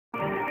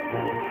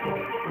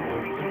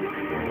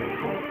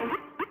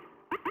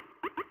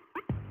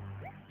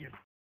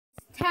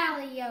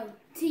Galileo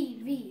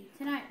TV.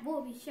 Tonight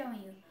we'll be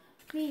showing you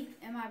me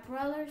and my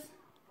brother's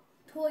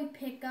toy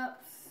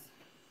pickups.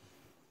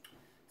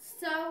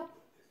 So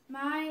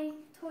my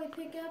toy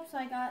pickups,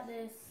 I got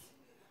this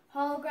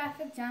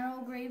holographic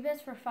General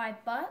Grievous for $5,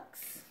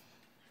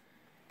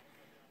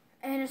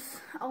 and it's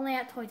only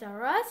at Toys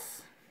R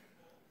Us.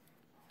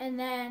 And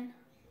then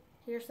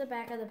here's the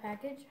back of the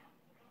package.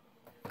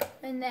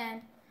 And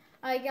then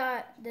I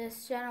got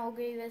this General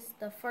Grievous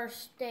the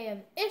first day of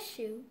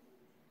issue.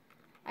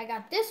 I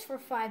got this for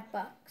 $5,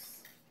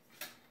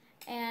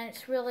 and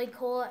it's really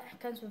cool.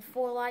 It comes with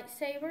 4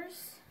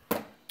 lightsabers.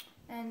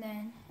 And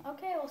then,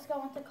 okay, let's go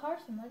on to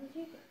Carson. What did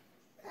you get?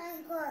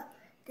 I got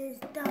this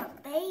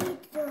Darth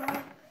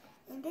Vader,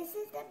 and this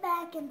is the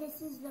back, and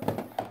this is the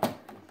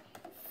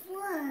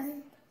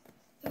front.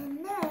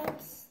 And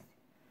next,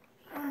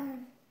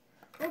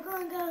 we're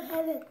going to go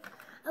ahead and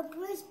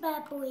open this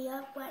bad boy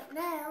up right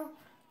now.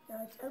 So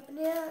let's open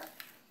it up.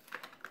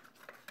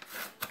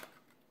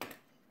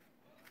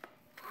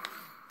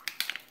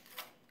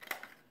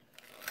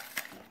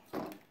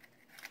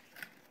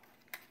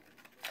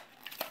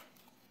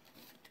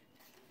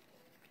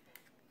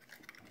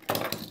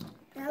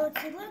 Now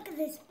let's look at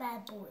this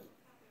bad boy.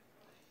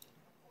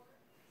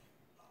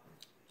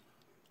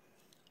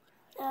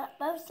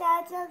 Both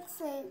sides are the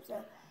same,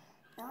 so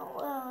don't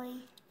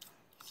worry.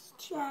 It's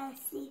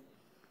chassis.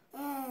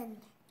 And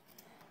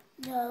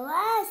the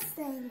last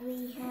thing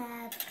we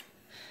have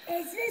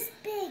is this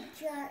big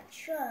giant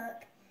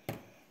truck.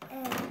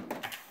 And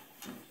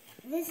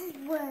this is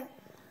what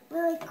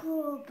really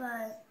cool,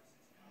 but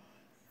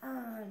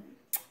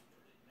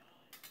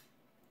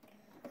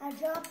I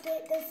dropped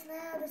it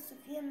just a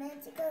few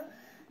minutes ago,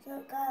 so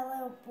it got a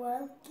little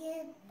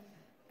broken,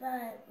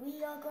 but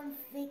we are going to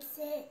fix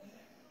it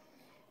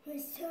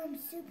with some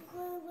super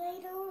glue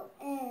later,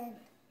 and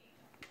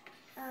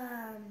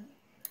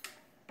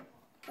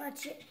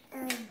watch it,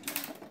 and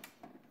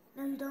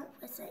no, you don't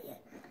press that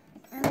yet.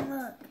 And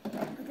look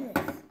at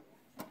this.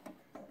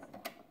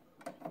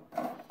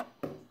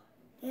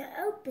 It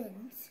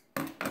opens,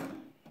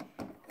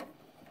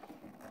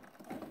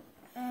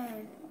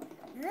 and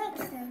the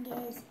next thing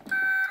is it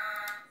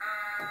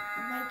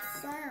makes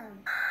sound.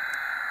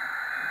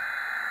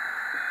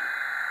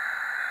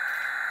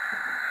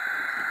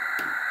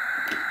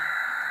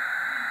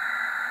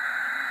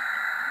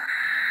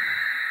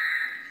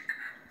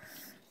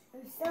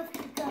 And stuff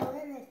can go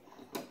in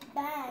the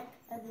back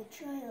of the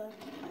trailer.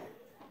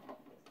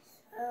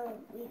 So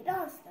we did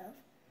all stuff,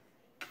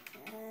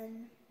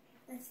 and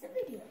that's the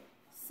video.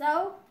 So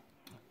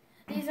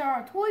these are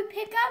our toy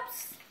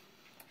pickups.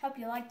 Hope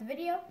you liked the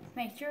video.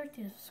 Make sure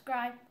to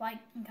subscribe, like,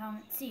 and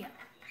comment. See ya.